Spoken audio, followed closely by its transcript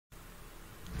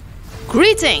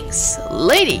Greetings,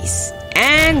 ladies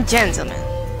and gentlemen.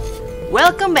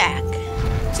 Welcome back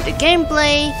to the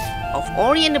gameplay of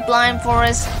Ori and the Blind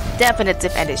Forest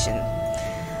Definitive Edition.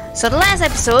 So the last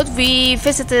episode we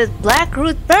visited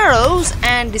Blackroot Burrows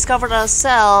and discovered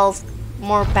ourselves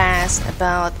more past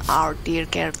about our dear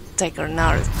caretaker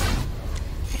Naruto.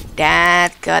 And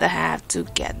that gotta have to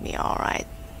get me alright.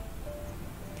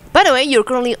 By the way, you're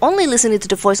currently only listening to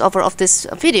the voiceover of this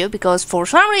video because for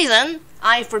some reason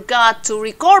I forgot to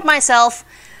record myself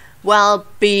while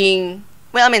being...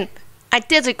 I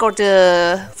did record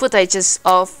the footages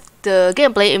of the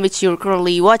gameplay in which you're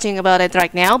currently watching about it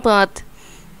right now, but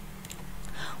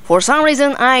for some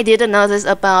reason I didn't notice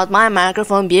about my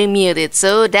microphone being muted,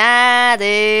 so that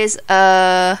is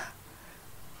an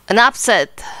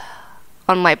upset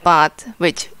on my part,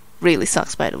 which really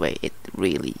sucks, by the way. It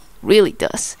really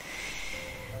does.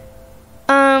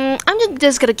 I'm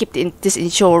just gonna keep this in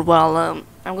short while I'm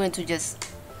going to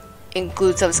just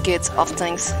include some skits of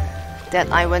things that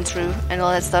I went through and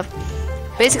all that stuff.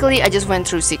 Basically, I just went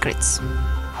through secrets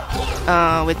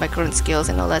with my current skills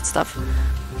and all that stuff.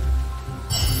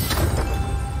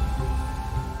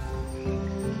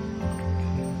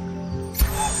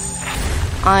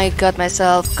 I got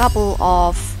myself a couple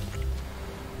of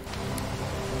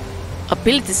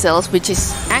ability cells, which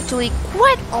is actually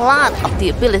quite a lot of the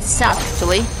ability cells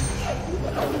actually.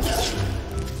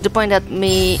 The point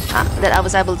that I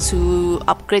was able to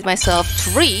upgrade myself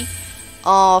 3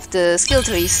 of the skill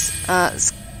tree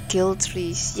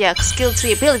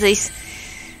abilities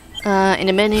in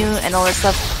the menu and all that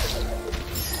stuff.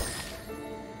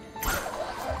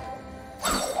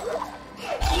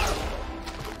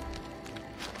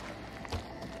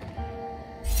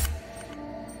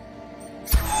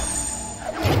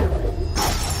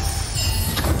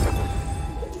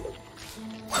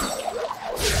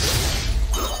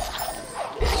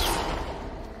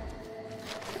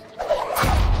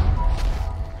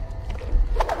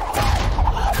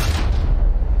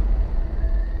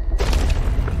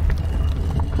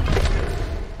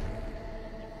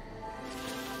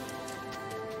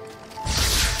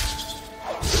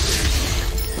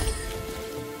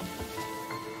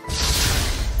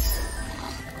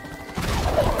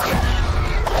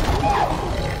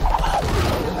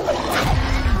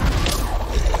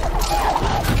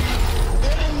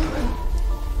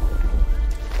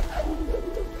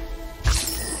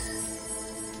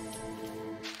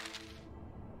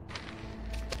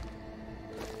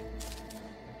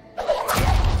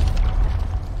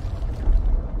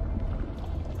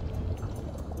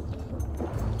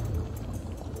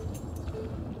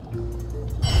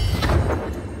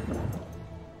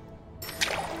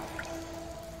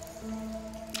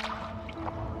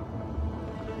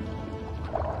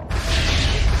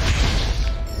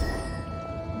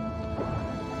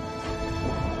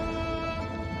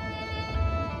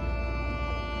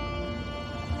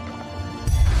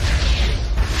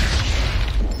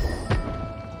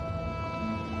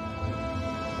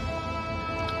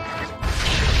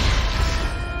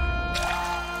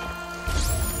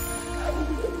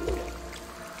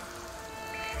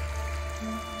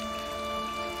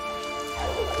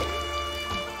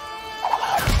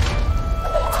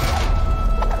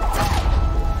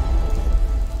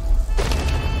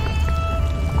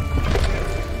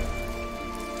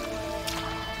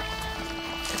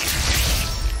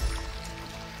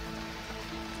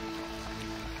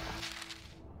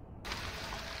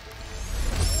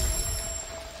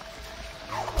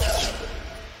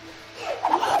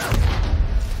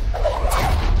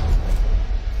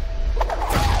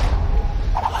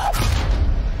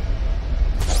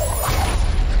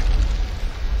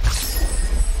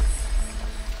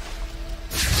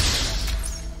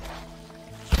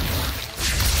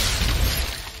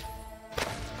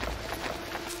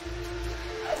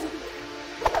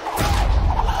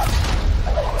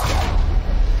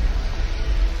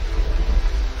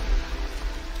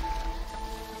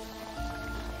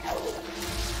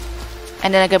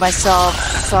 And then I got myself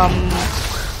some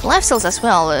life cells as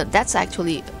well. That's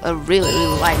actually a really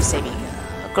life-saving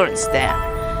occurrence there.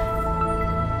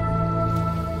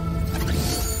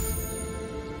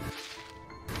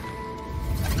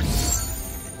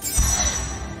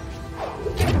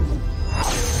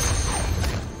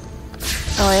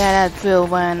 Oh yeah, that feel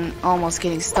when almost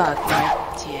getting stuck,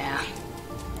 right? Yeah.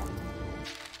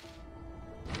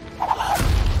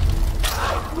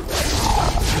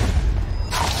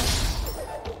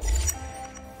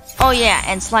 Oh yeah,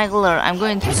 and slight alert, I'm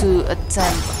going to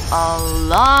attempt a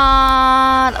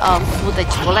lot of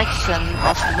footage collection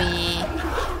of me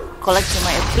collecting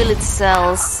my ability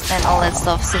cells and all that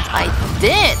stuff, since I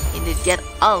did indeed get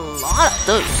a lot of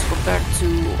those compared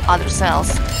to other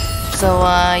cells. So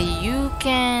you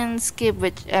can skip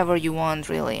whichever you want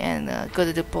really, and go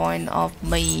to the point of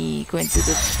me going to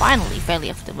the finally Valley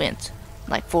of the Wind.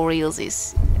 Like 4 reals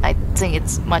is, I think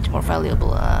it's much more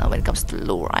valuable when it comes to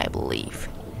lore, I believe.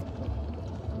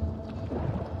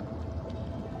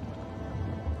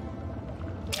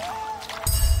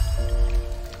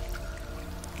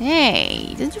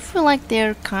 Hey, don't you feel like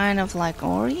they're kind of like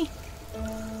Ori?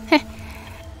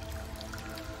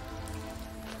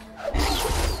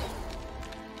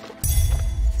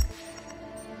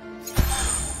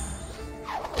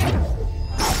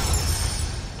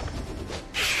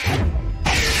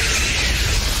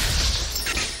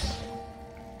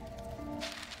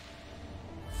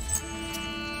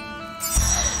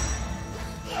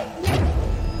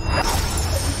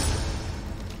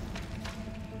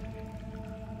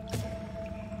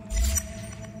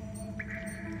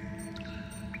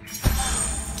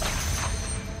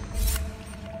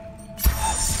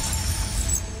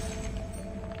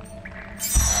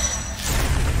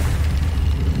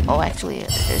 Oh, actually,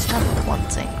 there's not one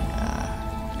thing.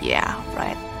 Yeah,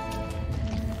 right.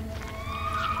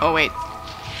 Oh, wait.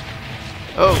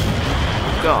 Oh,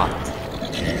 God.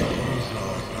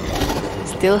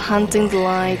 Still hunting the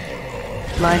light,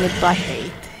 blinded by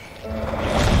hate.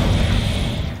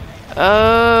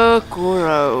 Oh,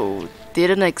 Kuro.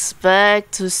 Didn't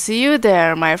expect to see you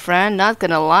there, my friend, not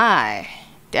gonna lie.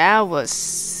 That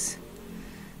was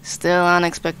still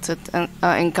unexpected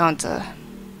encounter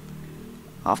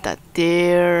of that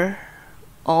dear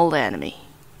old enemy.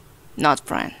 Not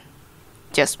friend,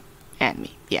 just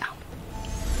enemy, yeah.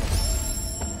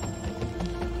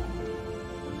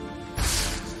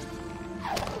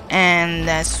 And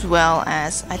as well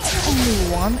as, I think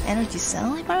only one energy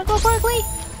cell, if I recall correctly?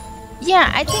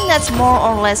 Yeah, I think that's more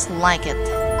or less like it.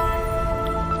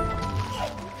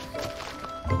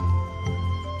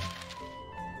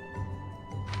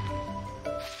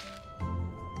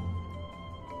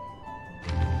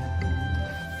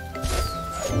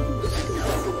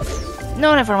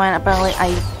 No, never mind. Apparently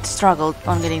I struggled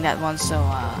on getting that one, so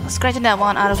scratching that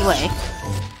one out of the way.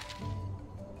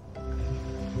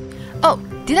 Oh,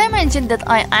 did I mention that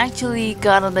I actually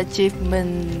got an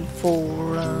achievement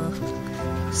for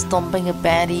stomping a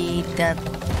baddie that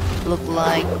looked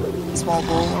like a small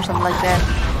bull or something like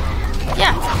that?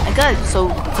 Yeah, I got it. So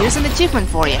here's an achievement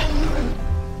for you.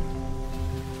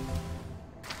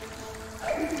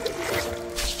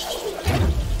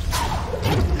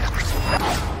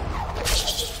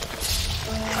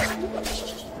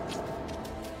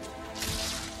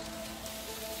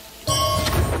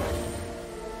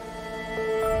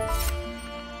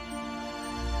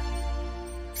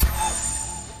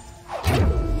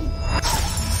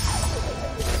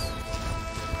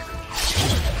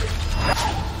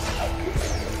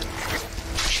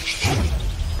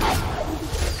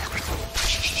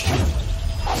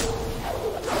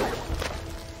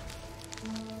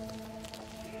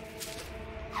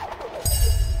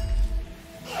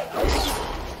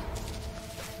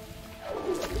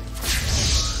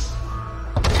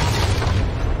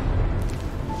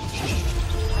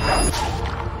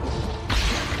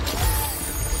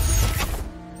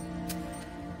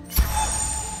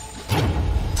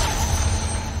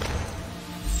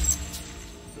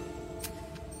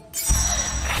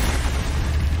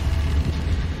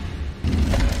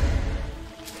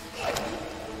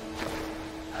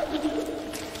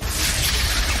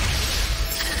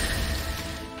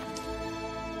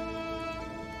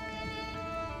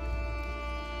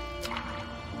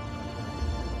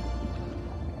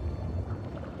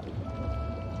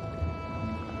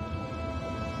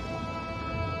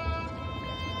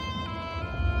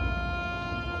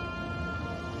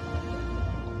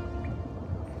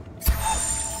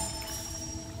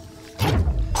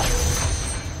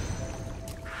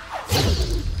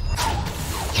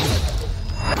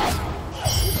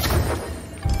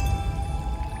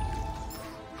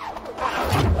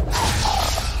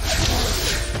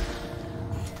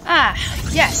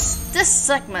 This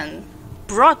segment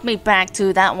brought me back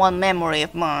to that one memory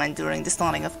of mine during the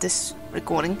starting of this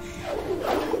recording.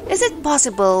 Is it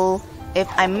possible if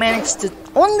I manage to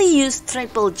only use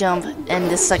triple jump in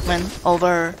this segment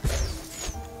over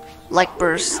leg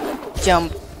burst,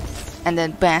 jump, and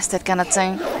then bash, that kind of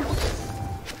thing?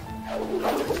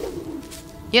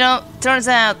 You know, turns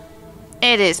out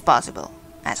it is possible,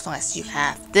 as long as you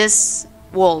have this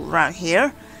wall right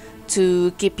here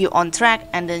to keep you on track,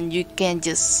 and then you can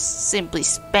just simply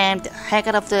spam the heck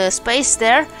out of the space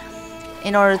there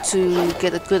in order to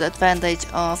get a good advantage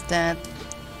of that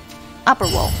upper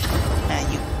wall,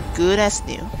 and you good as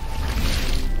new.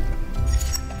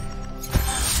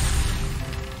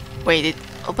 Wait, it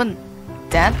opened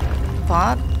that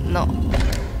part? No.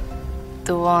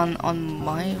 The one on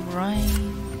my right?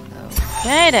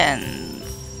 Okay then.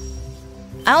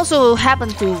 I also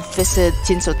happened to visit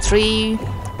Jinso 3,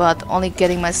 but only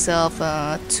getting myself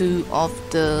 2 of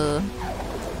the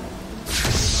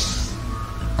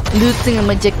looting a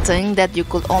magic thing that you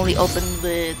could only open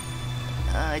with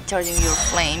charging your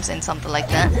flames and something like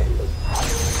that.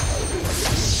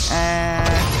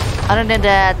 Other than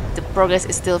that, the progress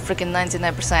is still freaking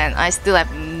 99%. I still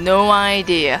have no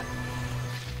idea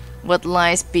what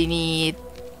lies beneath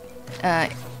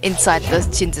inside the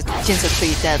Jinso 3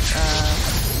 that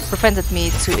prevented me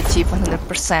to achieve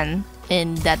 100%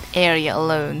 in that area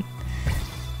alone.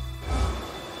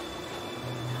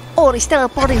 Oh, these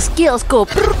teleporting skills go.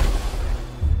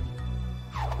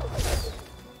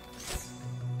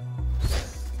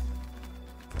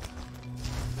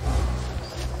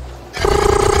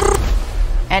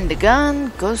 And the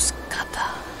gun goes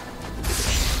kata.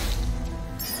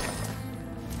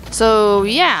 So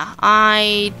yeah,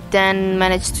 I then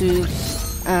managed to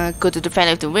go to the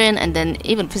Valley of the Wind and then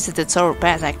even visited Sorrow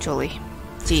Pass actually.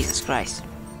 Jesus Christ.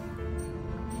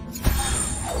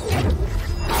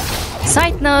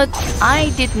 Side note,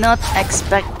 I did not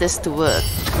expect this to work.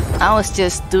 I was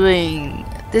just doing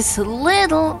this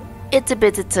little itty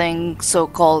bitty thing,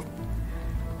 so-called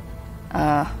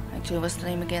actually what's the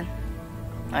name again?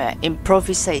 Oh yeah,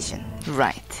 improvisation,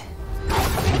 right.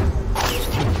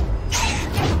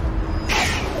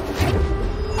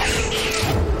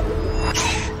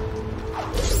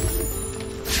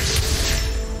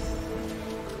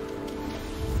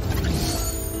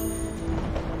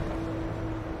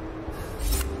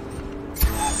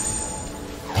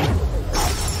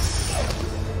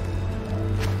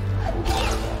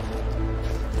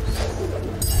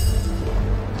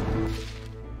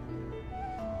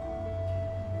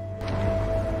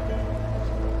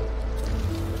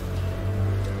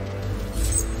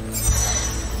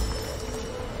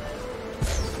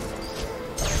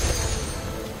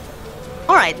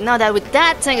 Alright, now that with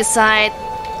that thing aside,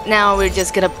 now we're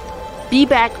just gonna be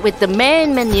back with the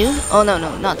main menu. Oh no,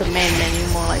 not the main menu,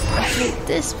 more like actually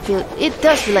it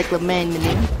does feel like the main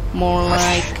menu. More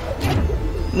like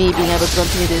me being able to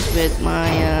continue this with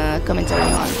my commentary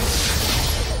on.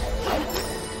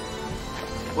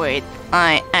 Wait,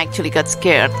 I actually got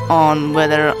scared on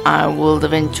whether I will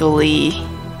eventually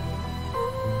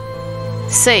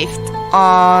saved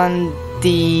on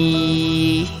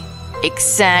the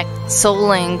exact soul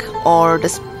link or the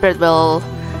spirit well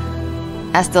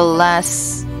as the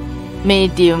last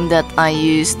medium that I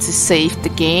used to save the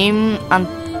game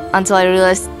until I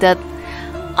realized that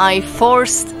I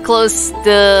forced close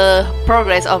the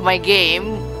progress of my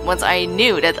game once I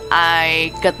knew that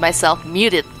I got myself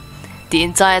muted the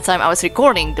entire time I was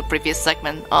recording the previous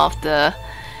segment of the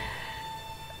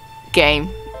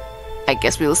game. I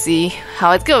guess we'll see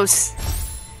how it goes.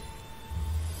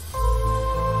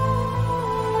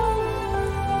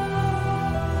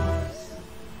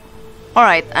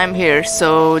 Alright, I'm here,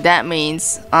 so that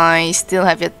means I still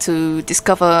have yet to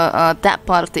discover that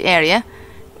part of the area,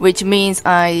 which means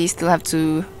I still have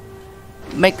to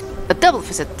make a double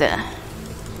visit there,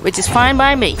 which is fine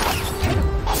by me.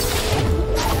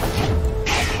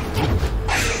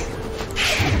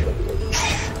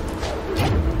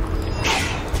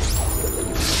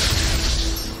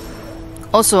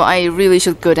 Also, I really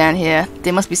should go down here.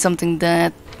 There must be something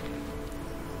that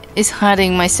is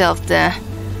hiding myself there.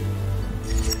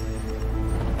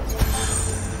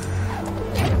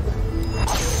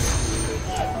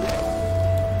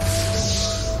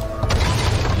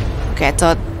 Okay, I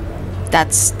thought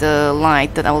that's the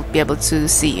light that I will be able to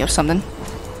see or something.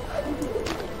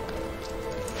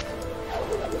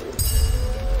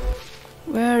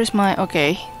 Where is my...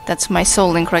 okay, that's my soul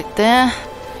link right there.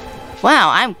 Wow,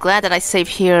 I'm glad that I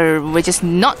saved here, which is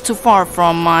not too far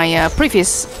from my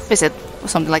previous visit or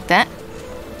something like that.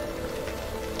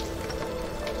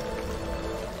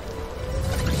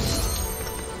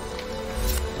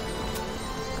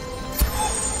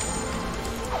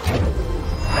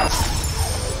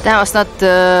 That was not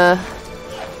the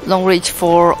long reach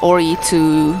for Ori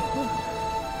to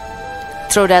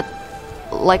throw that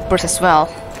light burst as well.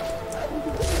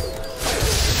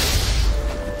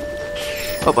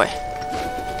 Oh boy.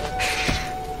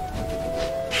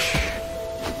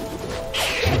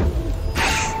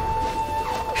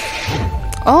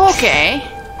 Okay.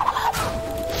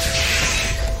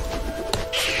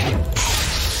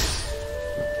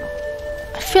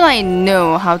 I feel I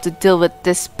know how to deal with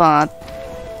this spot.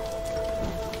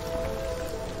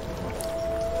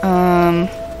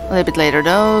 A little bit later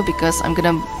though, because I'm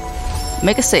gonna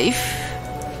make a save.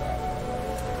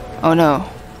 Oh no,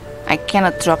 I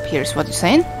cannot drop here is what you're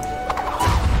saying?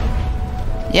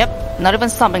 Yep, not even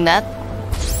stopping that.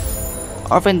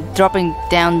 Or even dropping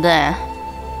down there.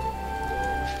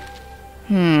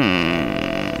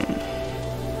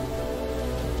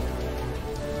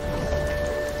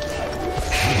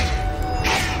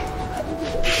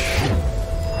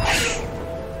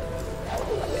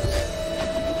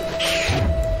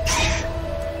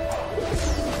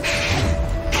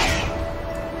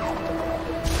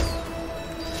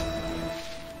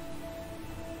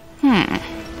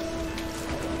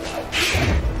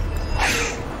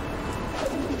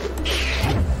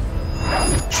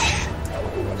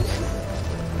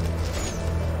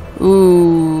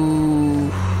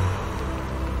 Ooh.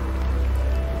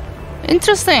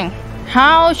 Interesting.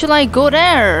 How should I go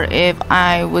there if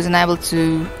I wasn't able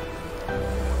to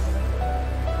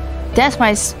dash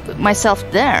myself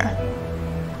there?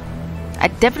 I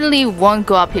definitely won't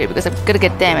go up here because I'm gonna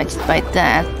get damaged by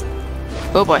that.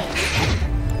 Oh boy.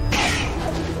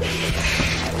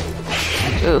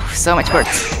 Ooh, so much hurt.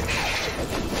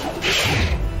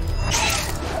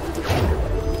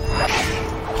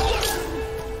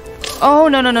 Oh,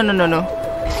 no, no, no, no, no, no.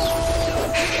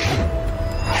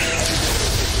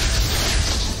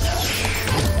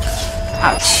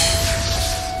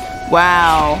 Ouch.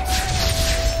 Wow.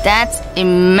 That's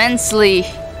immensely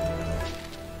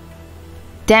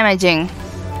damaging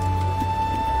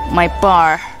my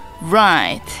bar.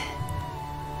 Right.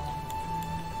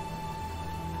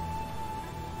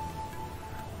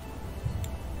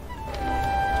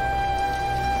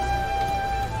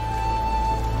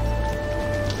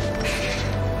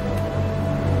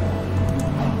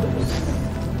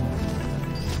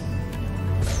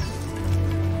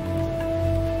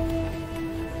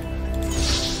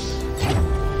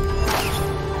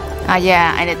 Ah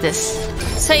yeah, I need this.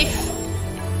 Safe!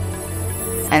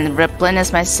 And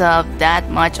replenish myself that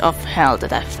much of health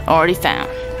that I've already found.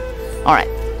 Alright.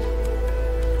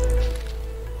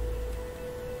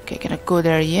 Okay, can I go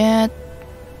there yet?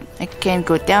 I can't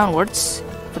go downwards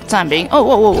for the time being. Oh,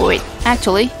 whoa, whoa, whoa, wait.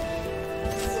 Actually,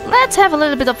 let's have a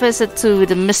little bit of visit to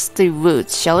the Misty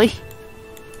Woods, shall we?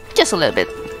 Just a little bit.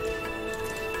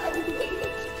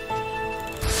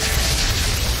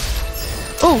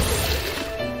 Oh!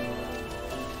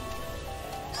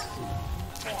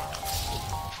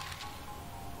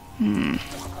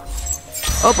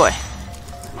 Oh boy.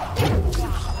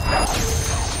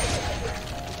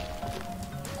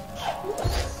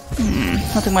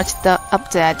 Nothing much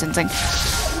up there, I don't think.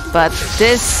 But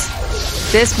this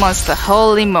monster,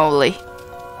 holy moly.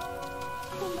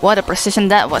 What a precision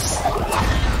that was.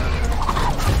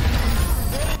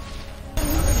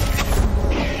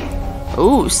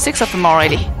 Ooh, 6 of them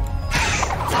already.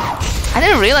 I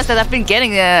didn't realize that I've been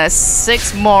getting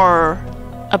 6 more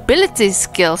ability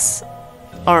skills.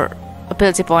 Or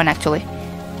ability point actually.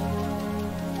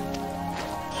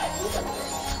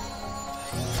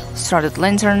 Started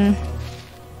lantern.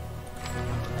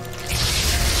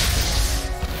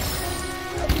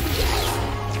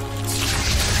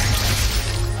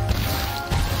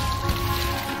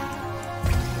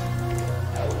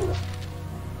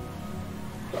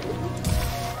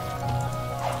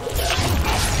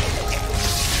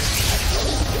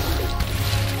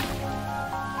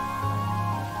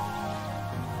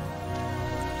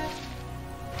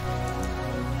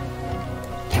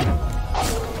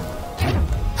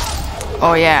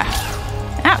 Oh yeah.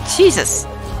 Ah, Jesus.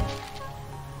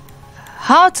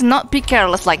 How to not be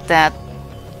careless like that?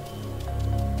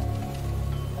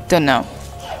 Don't know.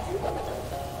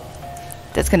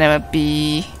 That's gonna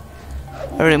be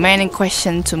a remaining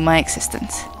question to my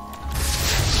existence.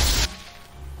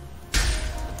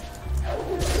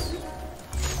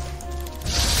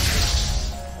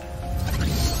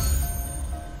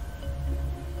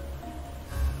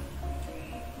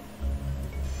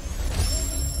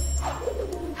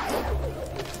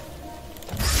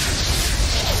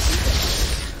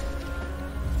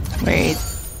 Wait.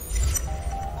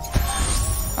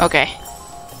 Okay.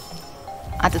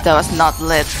 I thought that was not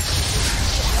lit.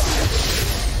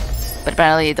 But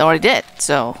apparently it already did,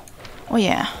 so... Oh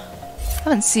yeah. I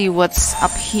haven't seen what's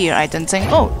up here, I don't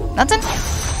think. Oh, nothing?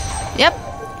 Yep.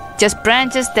 Just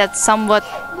branches that's somewhat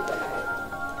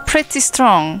pretty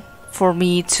strong for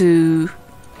me to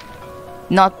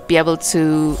not be able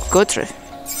to go through.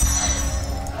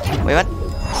 Wait, what?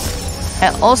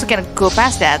 I also can go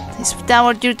past that. Is that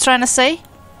what you're trying to say?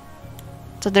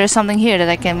 So there's something here that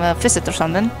I can visit or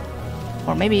something?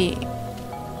 Or maybe...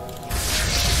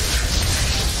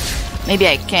 Maybe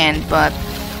I can, but...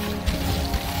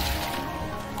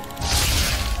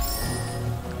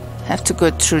 have to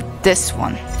go through this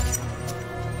one.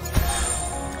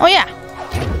 Oh yeah.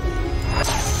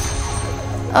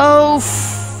 Oh,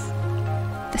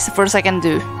 that's the first I can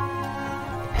do.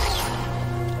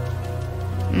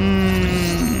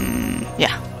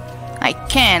 Yeah, I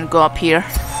can go up here.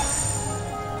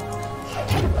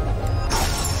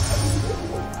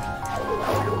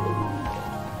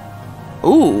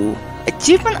 Ooh,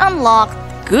 achievement unlocked.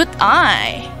 Good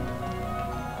eye.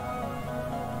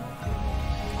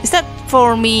 Is that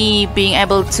for me being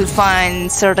able to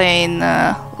find certain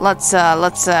lots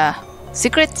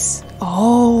secrets?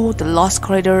 Oh, the lost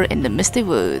corridor in the misty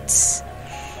woods.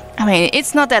 I mean,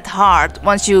 it's not that hard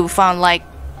once you found like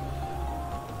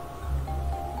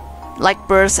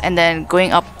bursts and then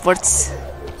going upwards.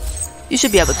 You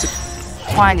should be able to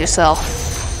find yourself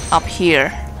up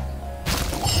here.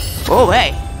 Oh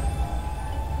hey.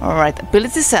 Alright,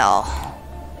 ability cell.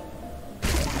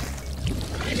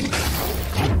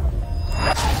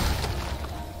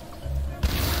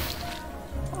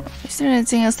 Is there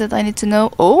anything else that I need to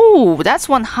know? Oh, that's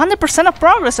 100% of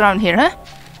progress around here, huh?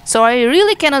 So I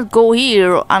really cannot go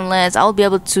here unless I'll be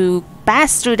able to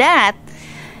pass through that.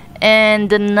 And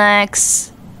the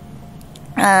next,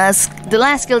 the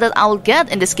last skill that I will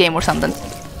get in this game or something.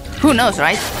 Who knows,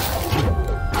 right?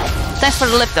 Thanks for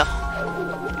the lift though.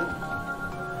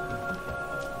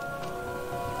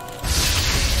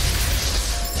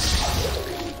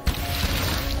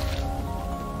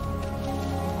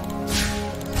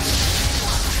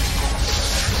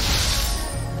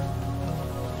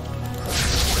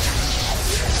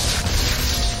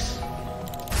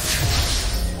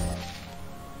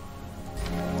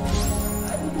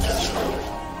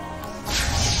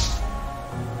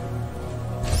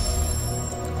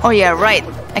 Oh yeah, right.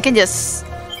 I can just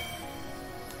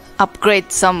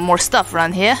upgrade some more stuff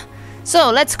around here. So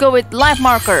let's go with life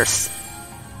markers.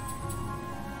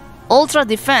 Ultra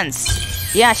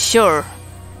defense. Yeah, sure.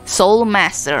 Soul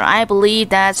master. I believe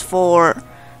that's for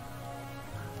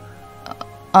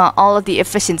all of the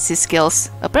efficiency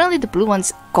skills. Apparently the blue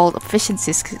one's called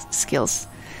efficiency skills.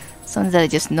 Something that I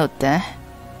just note there.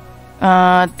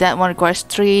 That one requires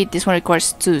 3, this one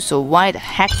requires 2, so why the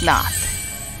heck not?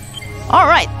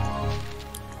 Alright.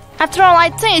 After all, I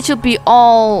think it should be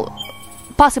all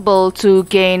possible to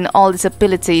gain all these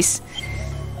abilities.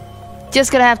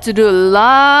 Just gonna have to do a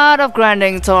lot of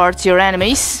grinding towards your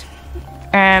enemies.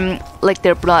 Like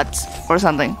their blood or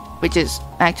something. Which is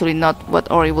actually not what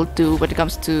Ori will do when it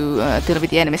comes to dealing with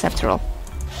the enemies after all.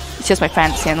 It's just my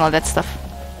fantasy and all that stuff.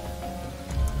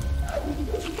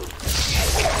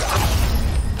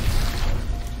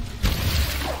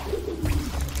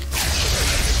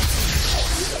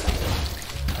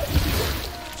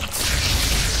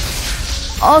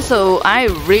 Also, I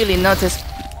really noticed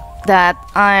that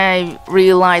I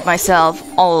relied myself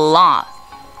a lot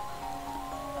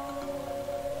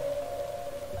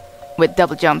with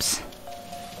double jumps.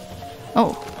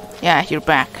 Oh, yeah, you're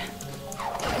back.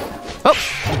 Oh,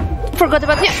 forgot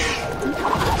about you.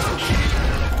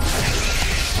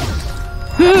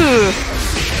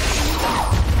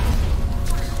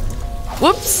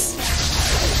 Whoops.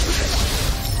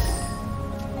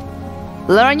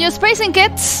 Learn your spacing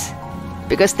kits.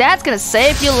 Because that's gonna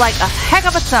save you like a heck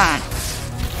of a ton.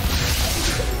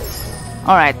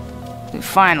 Alright,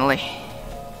 finally.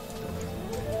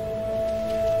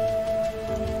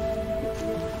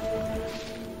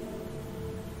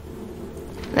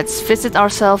 Let's visit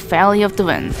ourselves Valley of the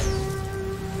Wind.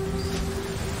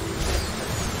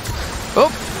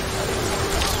 Oh!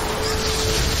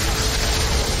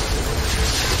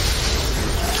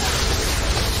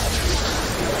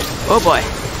 Oh boy.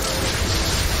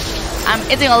 I'm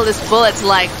eating all these bullets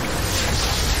like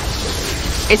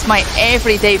it's my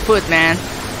everyday food, man.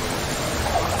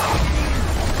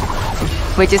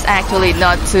 Which is actually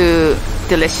not too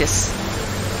delicious.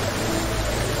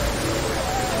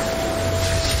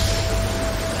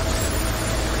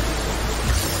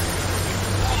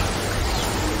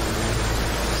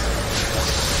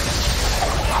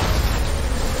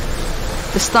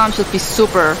 The storm should be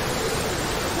super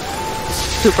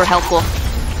helpful.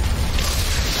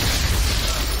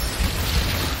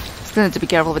 Still need to be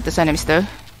careful with these enemies though.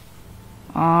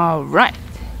 Alright.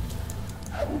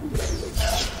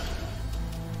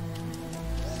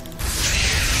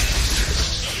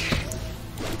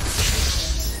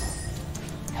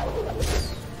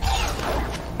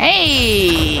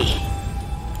 Hey!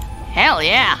 Hell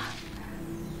yeah!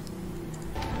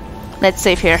 Let's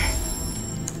save here.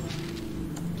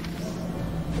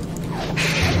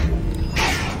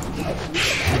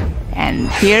 And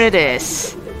here it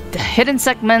is. The hidden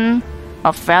segment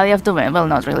of Valley of the Wind. Well,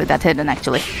 not really that hidden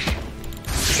actually.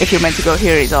 If you're meant to go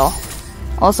here is all.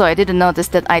 Also, I didn't notice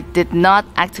that I did not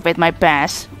activate my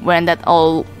bash when that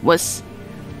all was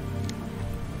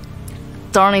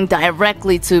turning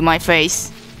directly to my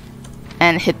face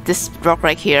and hit this rock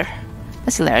right here.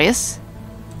 That's hilarious.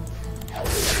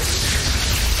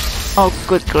 Oh,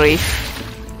 good grief.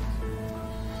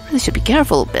 Really should be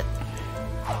careful a bit.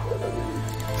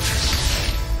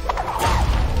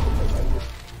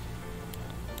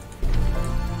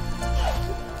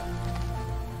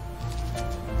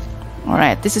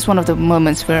 Alright, this is one of the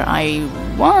moments where I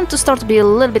want to start to be a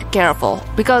little bit careful.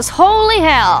 Because holy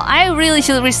hell, I really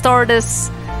should restore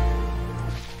this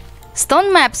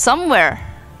stone map somewhere.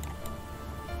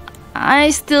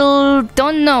 I still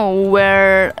don't know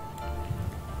where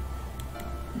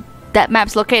that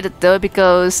map's located though,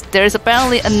 because there's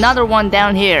apparently another one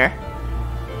down here.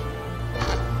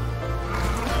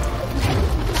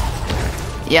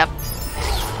 Yep.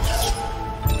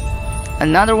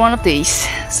 Another one of these.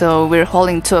 So we're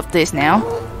holding 2 of these now.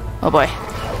 Oh boy.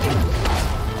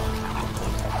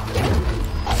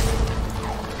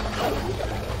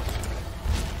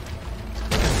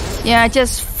 Yeah, I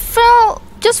just fell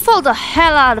the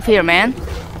hell out of here, man.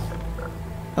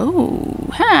 Oh,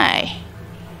 hi.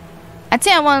 I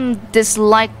think I want this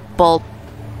light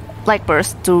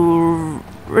burst to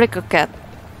recocket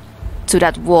to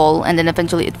that wall, and then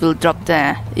eventually it will drop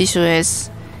there. Issue is,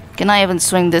 can I even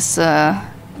swing this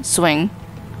swing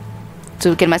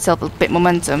to get myself a bit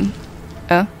momentum?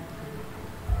 Oh,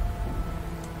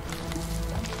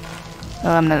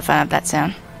 I'm not a fan of that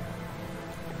sound.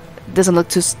 It doesn't look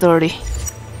too sturdy.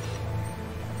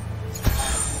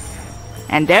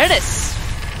 And there it is.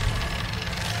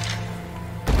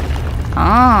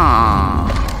 Ah,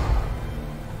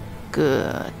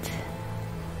 good.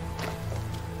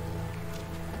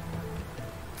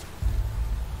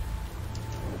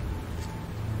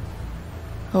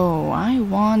 Oh, I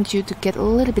want you to get a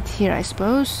little bit here, I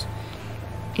suppose,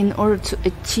 in order to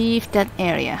achieve that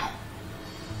area.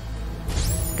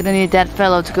 Gonna need that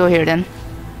fellow to go here then.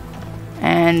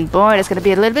 And boy, that's gonna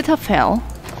be a little bit of hell,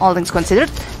 all things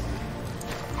considered.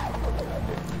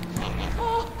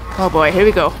 Oh boy, here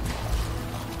we go.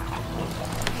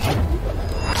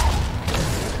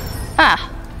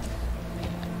 Ah,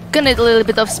 gonna need a little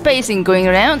bit of spacing going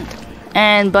around,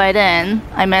 and by then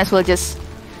I might as well just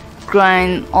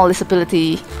grind all this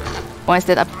ability points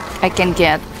that I can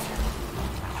get.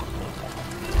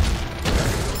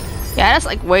 Yeah, that's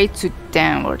like way too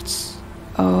downwards.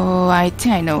 Oh, I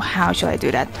think I know how should I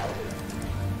do that.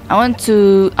 I want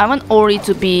Ori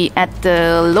to be at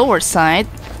the lower side,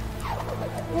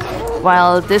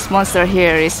 while this monster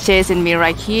here is chasing me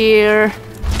right here.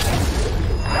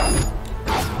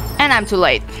 And I'm too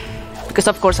late, because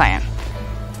of course I am.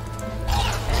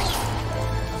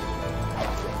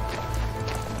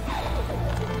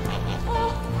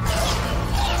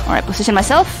 Alright, position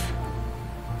myself.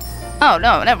 Oh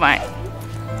no, never mind.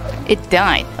 It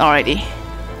died already,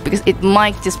 because it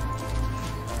might just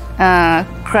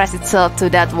crash itself to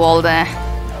that wall there.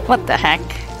 What the heck?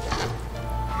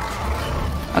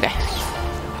 Okay.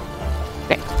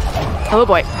 Okay. Oh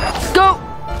boy. Go!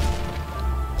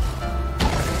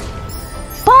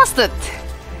 Bastard!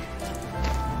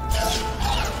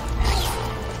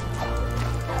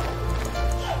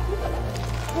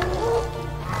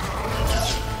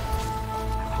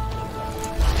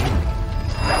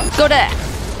 Go there!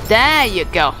 There you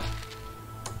go!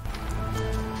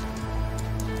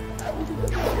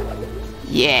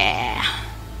 Yeah!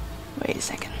 Wait a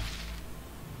second.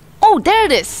 Oh, there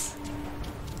it is!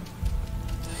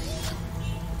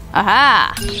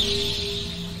 Aha!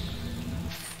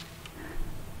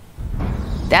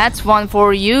 That's one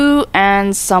for you,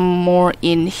 and some more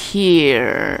in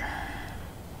here.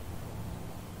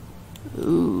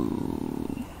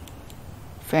 Ooh.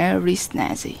 Very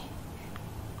snazzy.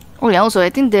 Oh yeah, also I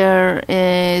think there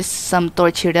is some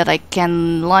torch here that I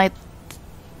can light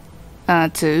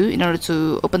to in order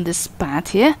to open this path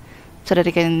here, so that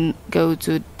I can go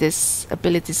to this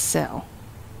ability cell.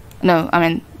 No, I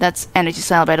mean that's energy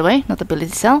cell, by the way, not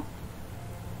ability cell.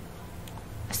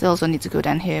 I still also need to go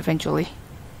down here eventually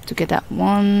to get that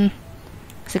one.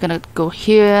 So I'm gonna go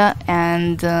here,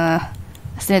 and I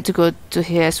still need to go to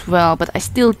here as well, but I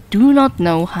still do not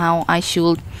know how I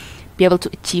should be able to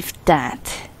achieve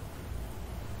that.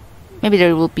 Maybe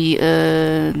there will be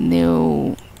a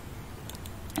new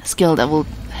skill that will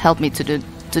help me to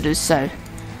do so.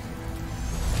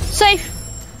 Safe.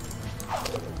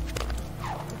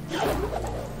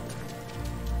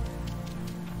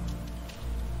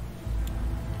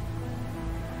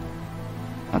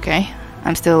 Okay,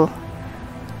 I'm still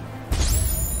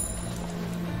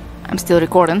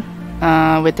recording.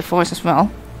 with the voice as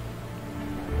well.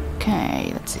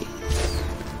 Okay, let's see.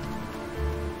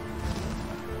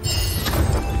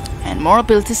 And more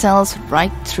ability cells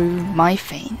right through my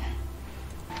vein.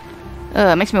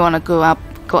 Makes me want to go up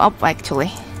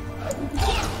actually.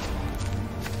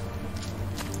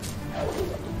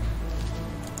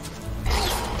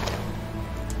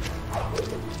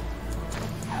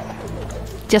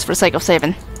 Just for the sake of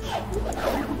saving.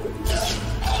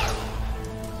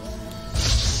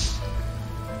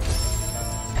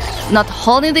 Not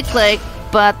holding the click,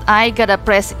 but I gotta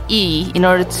press E in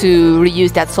order to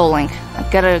reuse that soul link. I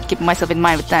gotta keep myself in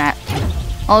mind with that.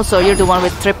 Also, you're the one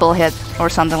with triple hit or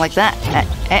something like that.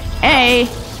 Hey!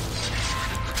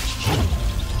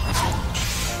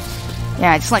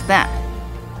 Yeah, just like that.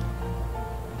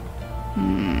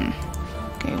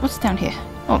 Okay, what's down here?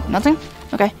 Oh, nothing?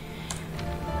 Okay.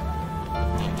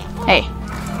 Hey.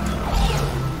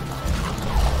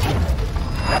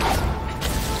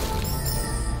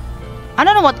 I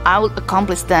don't know what I will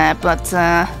accomplish there, but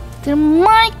there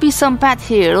might be some path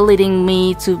here leading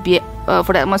me to be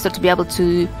for that monster to be able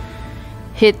to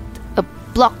hit a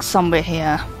block somewhere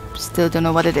here. Still don't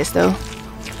know what it is though,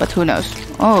 but who knows?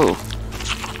 Oh,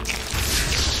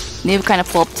 new kind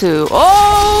of pulp too.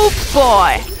 Oh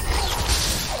boy!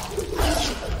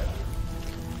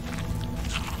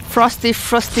 Frosty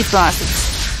bastards.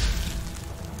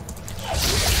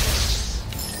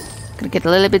 Gonna get a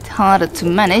little bit harder to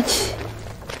manage.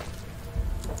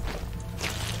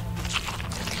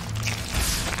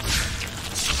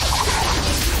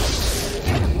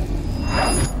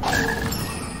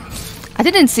 I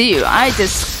didn't see you. I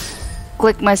just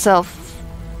clicked myself,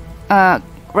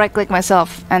 right-click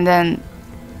myself, and then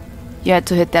you had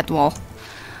to hit that wall.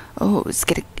 Oh, it's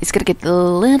gonna get a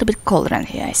little bit colder in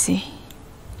here. I see.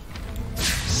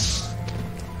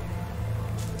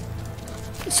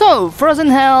 So, frozen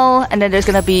hell, and then there's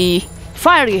gonna be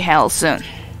fiery hell soon.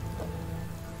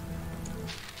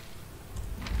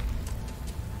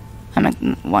 I might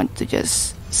want to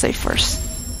just save first.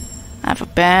 I have a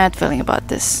bad feeling about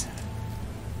this.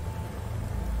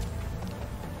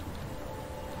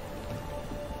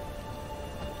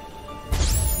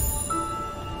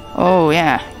 Oh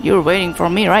yeah, you're waiting for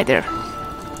me right there.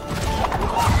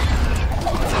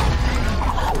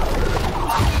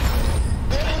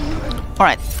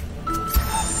 Alright.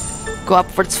 Go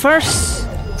upwards first.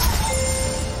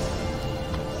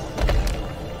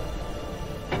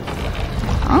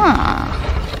 Ah.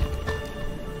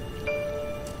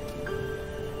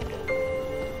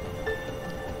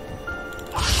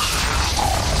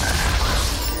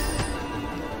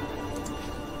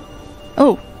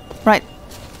 Oh, right.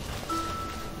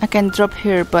 I can drop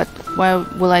here, but why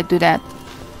will I do that?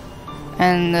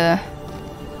 And,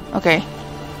 okay.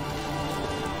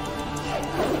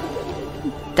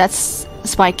 That's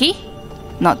spiky.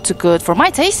 Not too good for my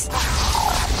taste.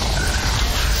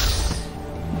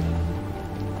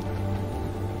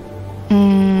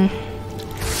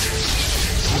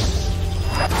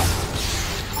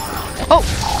 Oh,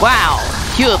 wow.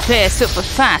 You appear super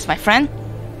fast, my friend.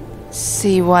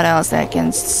 See what else I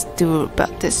can do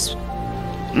about this.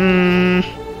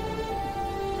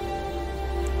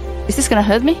 Is this gonna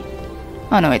hurt me?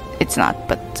 Oh no, it's not,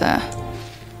 but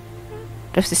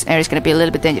this area is gonna be a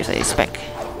little bit dangerous, I expect.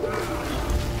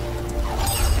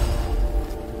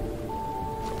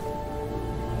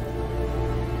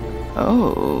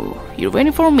 Oh, you're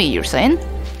waiting for me, you're saying?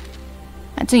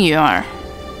 I think you are.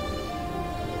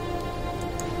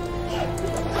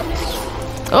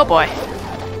 Oh boy.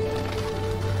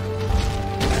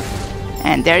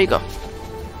 And there you go.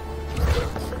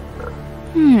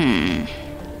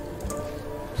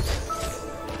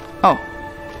 Oh.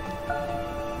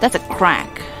 That's a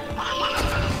crack.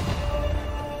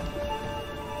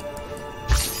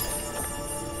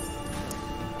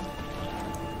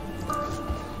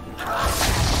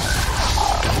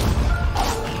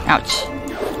 Ouch.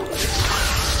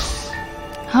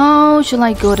 How shall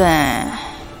I go there?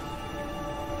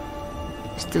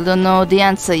 Still don't know the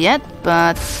answer yet,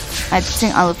 but I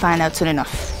think I'll find out soon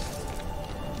enough.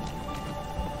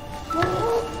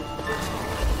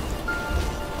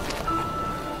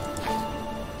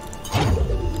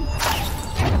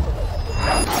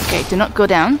 Okay, do not go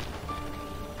down.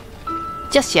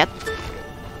 Just yet.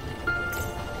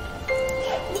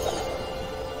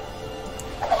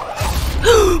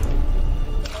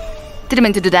 Didn't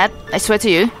mean to do that, I swear to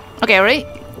you. Okay, alright.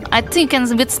 I think you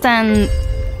can withstand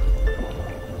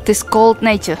this cold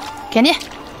nature. Can you?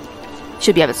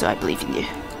 Should be able to, I believe in you.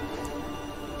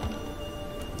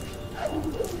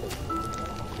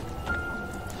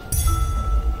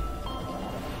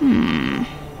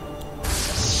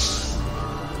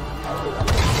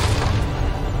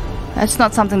 It's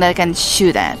not something that I can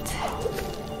shoot at.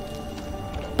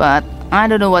 But I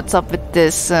don't know what's up with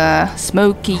this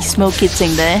smoky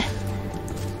thing there.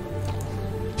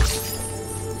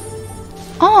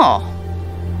 Oh!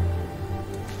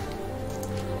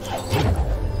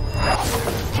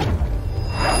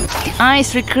 The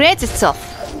ice recreates itself.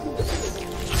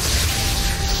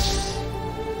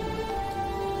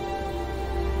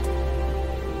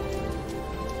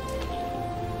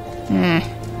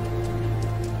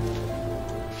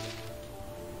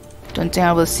 Don't think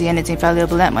I will see anything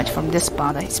valuable that much from this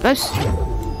spot, I suppose.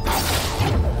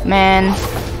 Man.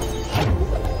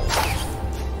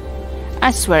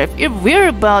 I swear, if we're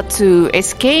about to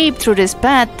escape through this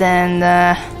path, then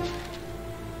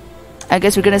I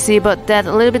guess we're gonna see about that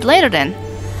a little bit later then.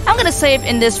 I'm gonna save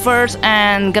in this verse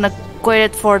and gonna quit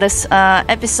it for this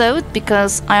episode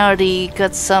because I already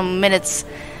got some minutes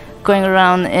going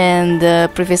around in the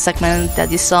previous segment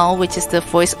that you saw, which is the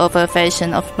voiceover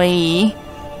version of me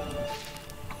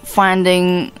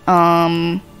finding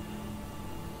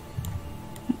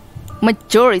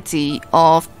majority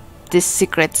of these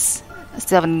secrets. I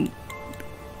still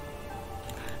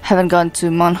haven't gone to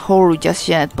Mount Horu just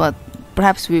yet, but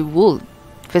perhaps we will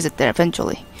visit there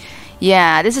eventually.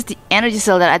 Yeah, this is the energy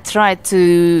cell that I tried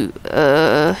to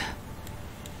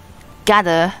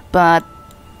gather, but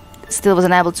still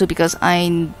wasn't able to because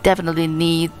I definitely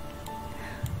need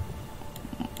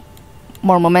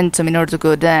more momentum in order to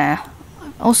go there.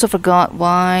 I also forgot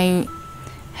why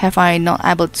have I not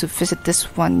able to visit this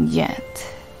one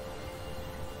yet.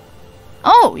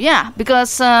 Oh yeah,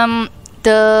 because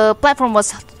the platform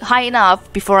was high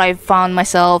enough before I found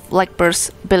myself like burst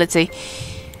ability.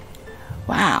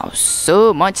 Wow,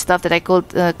 so much stuff that I could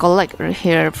collect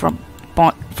here from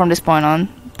this point on,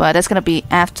 but that's gonna be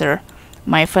after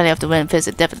my failure of the wind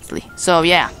visit, definitely. So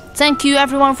yeah, thank you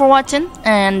everyone for watching,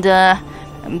 and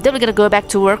I'm definitely gonna go back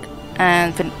to work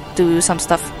and do some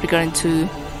stuff regarding to,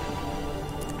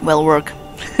 well, work.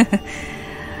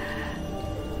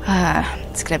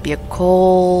 It's gonna be a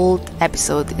cold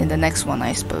episode in the next one,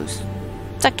 I suppose.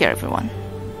 Take care everyone.